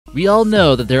We all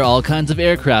know that there are all kinds of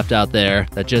aircraft out there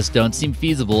that just don't seem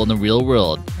feasible in the real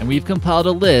world, and we've compiled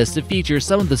a list to feature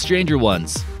some of the stranger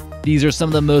ones. These are some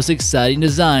of the most exciting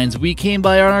designs we came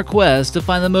by on our quest to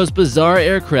find the most bizarre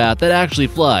aircraft that actually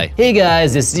fly. Hey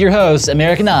guys, this is your host,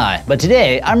 American Eye, but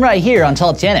today I'm right here on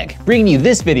Talltanic, bringing you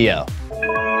this video.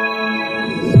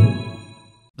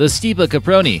 The STPA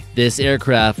CAPRONI. This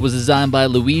aircraft was designed by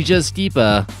Luigi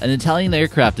STPA, an Italian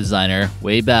aircraft designer,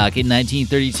 way back in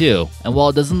 1932, and while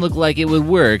it doesn't look like it would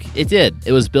work, it did.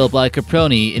 It was built by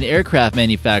Caproni, an aircraft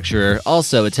manufacturer,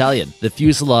 also Italian. The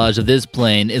fuselage of this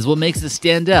plane is what makes it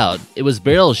stand out. It was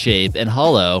barrel-shaped and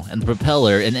hollow, and the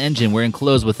propeller and engine were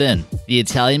enclosed within. The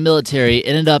Italian military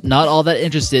ended up not all that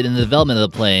interested in the development of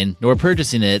the plane, nor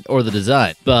purchasing it or the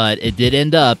design, but it did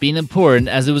end up being important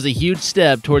as it was a huge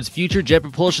step towards future jet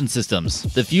propulsion systems.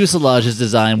 The fuselage's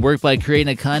design worked by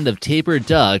creating a kind of tapered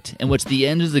duct in which the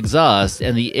engine's exhaust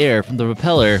and the air from the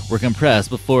propeller were compressed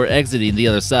before exiting the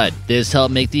other side. This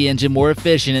helped make the engine more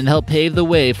efficient and helped pave the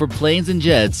way for planes and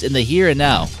jets in the here and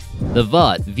now. The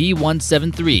VOUGHT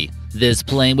V173. This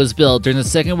plane was built during the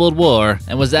Second World War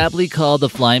and was aptly called the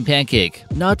Flying Pancake,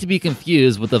 not to be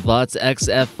confused with the VOUGHT's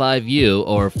XF5U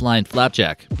or Flying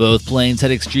Flapjack. Both planes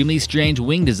had extremely strange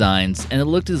wing designs, and it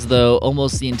looked as though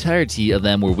almost the entirety of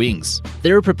them were wings.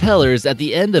 There were propellers at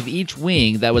the end of each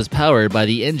wing that was powered by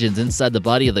the engines inside the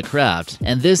body of the craft,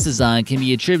 and this design can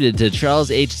be attributed to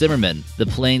Charles H. Zimmerman. The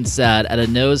plane sat at a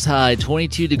nose-high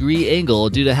 22-degree angle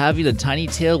due to having a tiny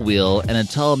tail wheel and a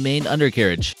tall main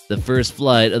undercarriage. The first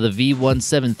flight of the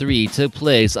V173 took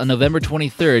place on November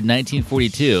 23,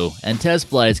 1942, and test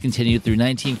flights continued through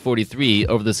 1943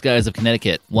 over the skies of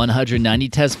Connecticut. 190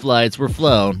 test flights were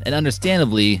flown, and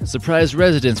understandably, surprised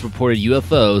residents reported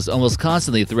UFOs almost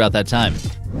constantly throughout that time.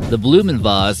 The BLOHM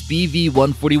VOSS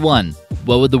BV-141.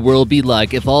 What would the world be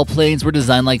like if all planes were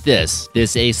designed like this?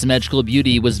 This asymmetrical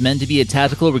beauty was meant to be a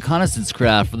tactical reconnaissance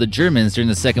craft for the Germans during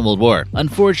the Second World War.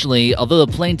 Unfortunately, although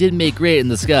the plane did make great in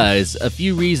the skies, a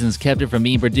few reasons kept it from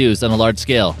being produced on a large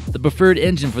scale. The preferred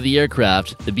engine for the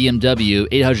aircraft, the BMW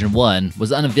 801,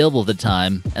 was unavailable at the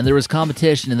time, and there was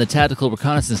competition in the tactical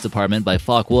reconnaissance department by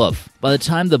Focke-Wulf. By the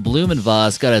time the BLOHM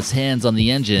VOSS got its hands on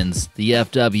the engines, the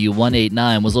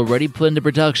FW-189 was already put into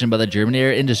production by the German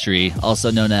air industry, also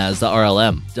known as the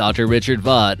RLM. Dr. Richard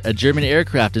VOUGHT, a German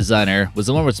aircraft designer, was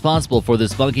the one responsible for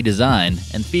this funky design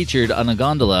and featured on a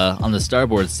gondola on the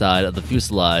starboard side of the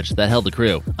fuselage that held the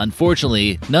crew.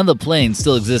 Unfortunately, none of the planes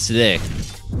still exist today.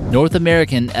 North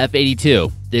American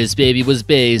F-82. This baby was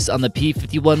based on the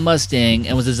P-51 Mustang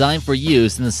and was designed for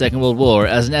use in the Second World War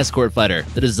as an escort fighter.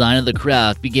 The design of the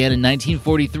craft began in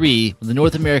 1943 when the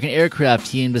North American aircraft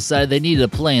team decided they needed a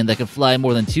plane that could fly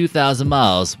more than 2,000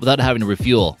 miles without having to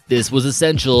refuel. This was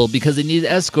essential because they needed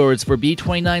escorts for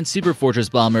B-29 Superfortress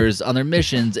bombers on their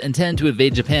missions intended to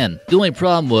invade Japan. The only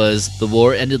problem was, the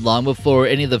war ended long before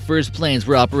any of the first planes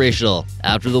were operational.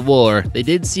 After the war, they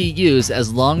did see use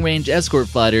as long-range escort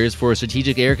fighters for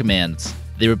strategic air commands.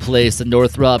 They replaced the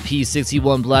Northrop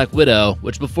P-61 Black Widow,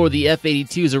 which before the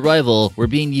F-82's arrival were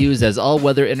being used as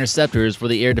all-weather interceptors for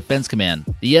the Air Defense Command.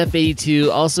 The F-82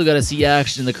 also got to see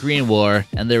action in the Korean War,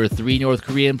 and there were 3 North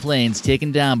Korean planes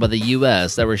taken down by the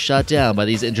US that were shot down by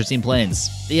these interesting planes.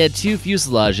 They had 2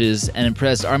 fuselages and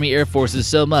impressed Army Air Forces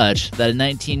so much that in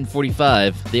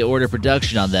 1945 they ordered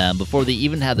production on them before they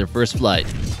even had their first flight.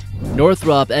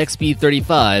 Northrop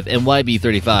XB-35 and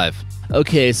YB-35.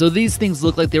 Okay, so these things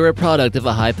look like they were a product of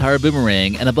a high-powered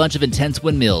boomerang and a bunch of intense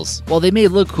windmills. While they may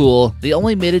look cool, they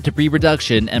only made it to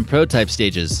pre-production and prototype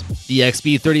stages. The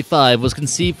XB-35 was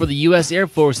conceived for the U.S. Air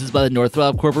Forces by the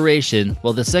Northrop Corporation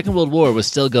while the Second World War was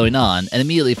still going on, and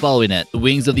immediately following it. The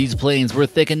wings of these planes were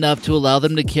thick enough to allow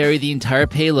them to carry the entire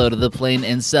payload of the plane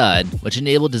inside, which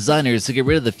enabled designers to get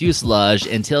rid of the fuselage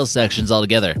and tail sections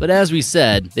altogether. But as we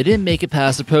said, they didn't make it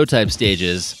past the prototype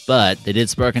stages, but they did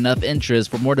spark enough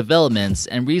interest for more development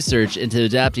and research into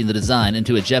adapting the design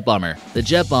into a jet bomber. The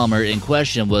jet bomber in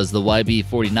question was the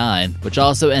YB-49, which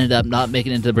also ended up not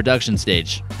making it into the production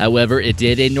stage. However, it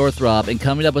did aid Northrop in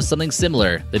coming up with something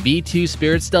similar, the B-2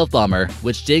 Spirit stealth bomber,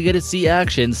 which did get to see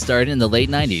action starting in the late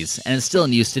 90s and is still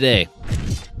in use today.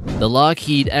 The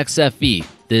LOCKHEED XFV.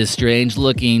 This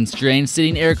strange-looking,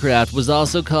 strange-sitting aircraft was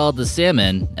also called the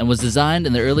Salmon and was designed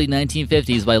in the early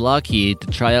 1950s by Lockheed to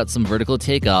try out some vertical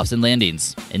takeoffs and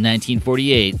landings. In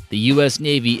 1948, the U.S.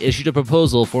 Navy issued a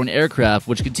proposal for an aircraft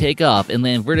which could take off and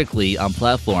land vertically on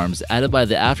platforms added by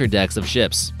the afterdecks of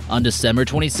ships. On December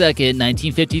 22,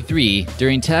 1953,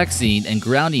 during taxiing and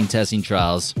grounding testing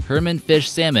trials, Herman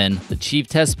Fish Salmon, the chief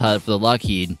test pilot for the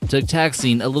Lockheed, took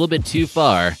taxiing a little bit too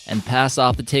far and passed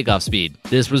off the takeoff speed.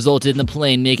 This resulted in the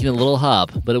plane plane making a little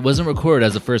hop, but it wasn't recorded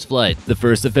as a first flight. The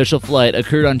first official flight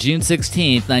occurred on June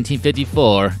 16,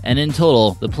 1954, and in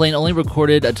total, the plane only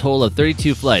recorded a total of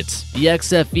 32 flights. The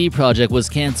XFV project was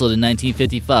cancelled in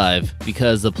 1955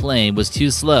 because the plane was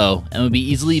too slow and would be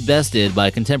easily bested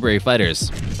by contemporary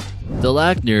fighters. The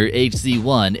LACKNER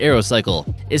HZ-1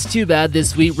 AEROCYCLE. It's too bad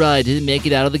this sweet ride didn't make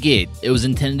it out of the gate. It was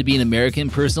intended to be an American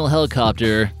personal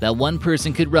helicopter that one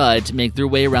person could ride to make their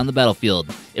way around the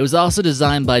battlefield. It was also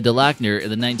designed by LACKNER in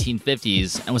the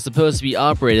 1950s and was supposed to be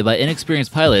operated by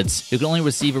inexperienced pilots who could only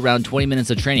receive around 20 minutes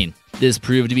of training. This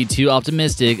proved to be too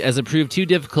optimistic as it proved too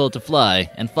difficult to fly,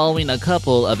 and following a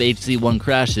couple of HZ-1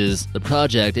 crashes, the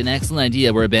project and excellent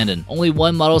idea were abandoned. Only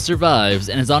one model survives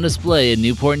and is on display in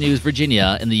Newport News,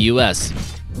 Virginia in the US.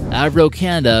 Avro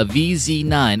Canada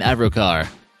VZ-9 Avrocar.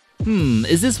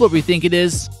 Is this what we think it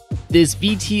is? This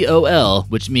VTOL,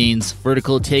 which means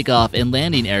Vertical Takeoff and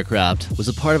Landing Aircraft, was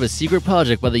a part of a secret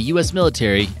project by the US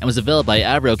military and was developed by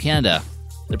Avro Canada.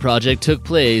 The project took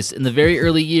place in the very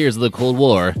early years of the Cold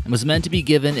War and was meant to be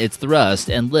given its thrust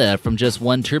and lift from just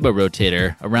one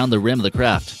turborotor around the rim of the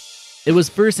craft. It was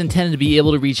first intended to be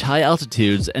able to reach high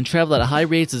altitudes and travel at high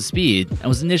rates of speed and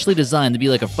was initially designed to be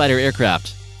like a fighter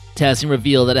aircraft. Testing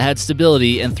revealed that it had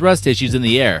stability and thrust issues in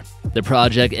the air. The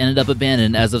project ended up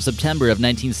abandoned as of September of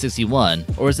 1961,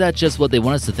 or is that just what they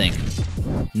want us to think?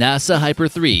 NASA Hyper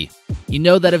 3. You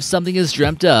know that if something is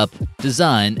dreamt up,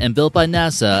 designed, and built by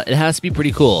NASA, it has to be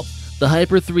pretty cool. The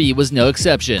Hyper 3 was no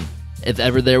exception. If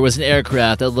ever there was an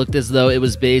aircraft that looked as though it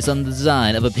was based on the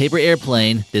design of a paper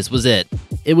airplane, this was it.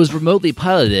 It was remotely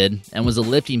piloted and was a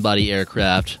lifting body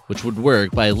aircraft, which would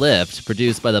work by lift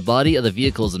produced by the body of the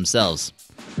vehicles themselves.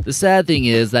 The sad thing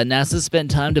is that NASA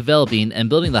spent time developing and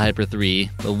building the Hyper 3,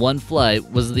 but one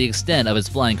flight was the extent of its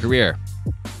flying career.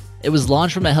 It was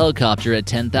launched from a helicopter at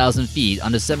 10,000 feet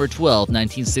on December 12,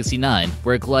 1969,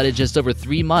 where it glided just over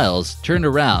 3 miles, turned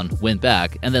around, went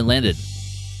back, and then landed.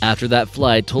 After that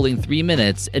flight totaling 3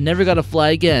 minutes, it never got to fly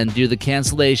again due to the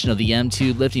cancellation of the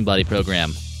M2 lifting body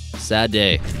program. Sad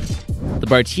day. The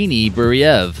BARTINI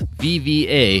BEREV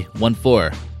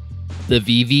VVA-14. The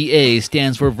VVA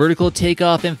stands for Vertical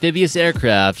Takeoff Amphibious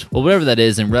Aircraft, or whatever that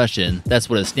is in Russian, that's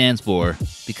what it stands for,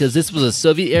 because this was a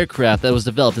Soviet aircraft that was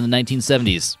developed in the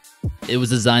 1970s. It was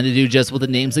designed to do just what the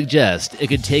name suggests. It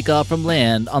could take off from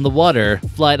land, on the water,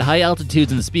 fly at high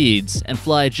altitudes and speeds, and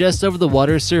fly just over the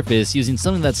water's surface using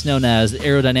something that's known as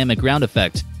aerodynamic ground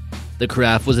effect. The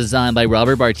craft was designed by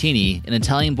Robert Bartini, an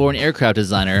Italian-born aircraft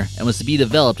designer, and was to be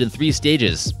developed in 3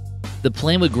 stages. The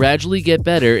plane would gradually get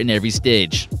better in every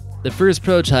stage. The first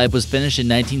prototype was finished in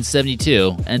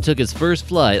 1972 and took its first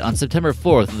flight on September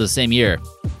 4th of the same year.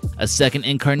 A second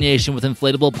incarnation with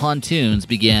inflatable pontoons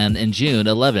began in June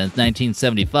 11,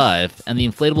 1975, and the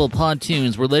inflatable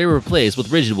pontoons were later replaced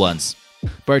with rigid ones.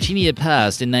 Bartini had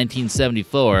passed in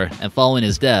 1974, and following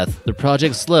his death, the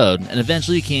project slowed and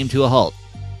eventually came to a halt.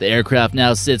 The aircraft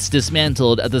now sits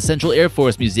dismantled at the Central Air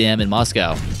Force Museum in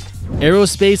Moscow.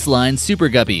 AEROSPACELINES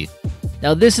SUPERCUFFY.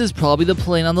 Now this is probably the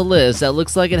plane on the list that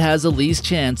looks like it has the least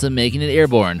chance of making it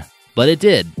airborne, but it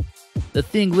did. The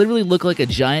thing literally looked like a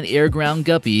giant air-ground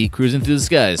guppy cruising through the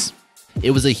skies. It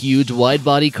was a huge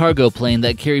wide-body cargo plane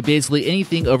that carried basically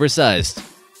anything oversized.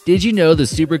 Did you know the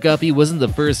Super Guppy wasn't the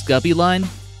first guppy line?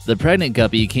 The pregnant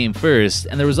guppy came first,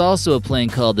 and there was also a plane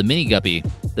called the Mini Guppy.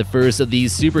 The first of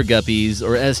these Super Guppies,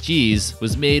 or SGs,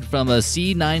 was made from a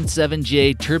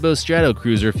C-97J Turbo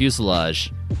Stratocruiser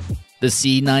fuselage. The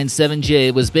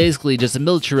C-97J was basically just a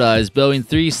militarized Boeing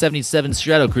 377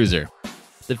 Stratocruiser.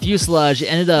 The fuselage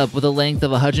ended up with a length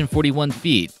of 141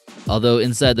 feet, although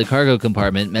inside the cargo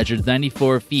compartment measured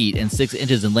 94 feet and 6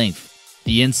 inches in length.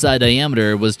 The inside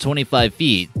diameter was 25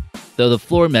 feet, though the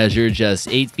floor measured just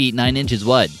 8 feet 9 inches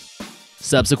wide.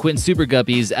 Subsequent Super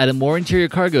Guppies added more interior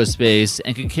cargo space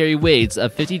and could carry weights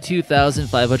of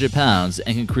 52,500 pounds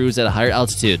and can cruise at a higher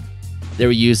altitude. They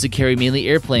were used to carry mainly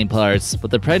airplane parts,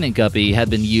 but the pregnant Guppy had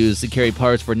been used to carry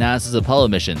parts for NASA's Apollo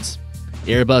missions.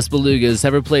 Airbus Belugas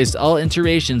have replaced all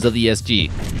iterations of the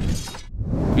SG.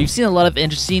 We've seen a lot of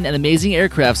interesting and amazing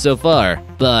aircraft so far,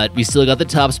 but we still got the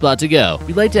top spot to go.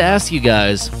 We'd like to ask you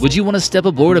guys, would you want to step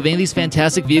aboard of any of these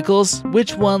fantastic vehicles?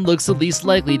 Which one looks the least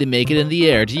likely to make it in the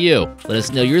air to you? Let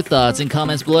us know your thoughts in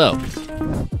comments below.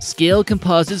 Scale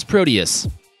Composites PROTEUS.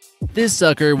 This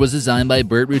sucker was designed by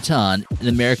Burt Rutan, an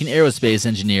American aerospace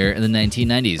engineer in the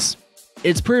 1990s.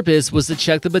 Its purpose was to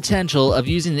check the potential of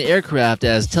using the aircraft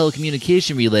as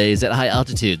telecommunication relays at high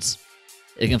altitudes.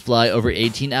 It can fly over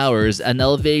 18 hours at an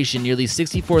elevation nearly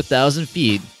 64,000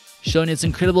 feet, showing its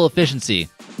incredible efficiency.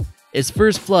 Its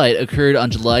first flight occurred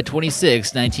on July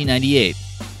 26, 1998.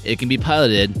 It can be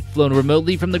piloted, flown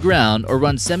remotely from the ground, or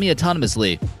run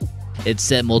semi-autonomously. It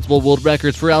set multiple world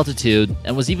records for altitude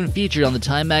and was even featured on the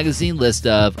Time magazine list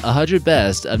of 100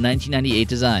 Best of 1998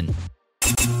 design.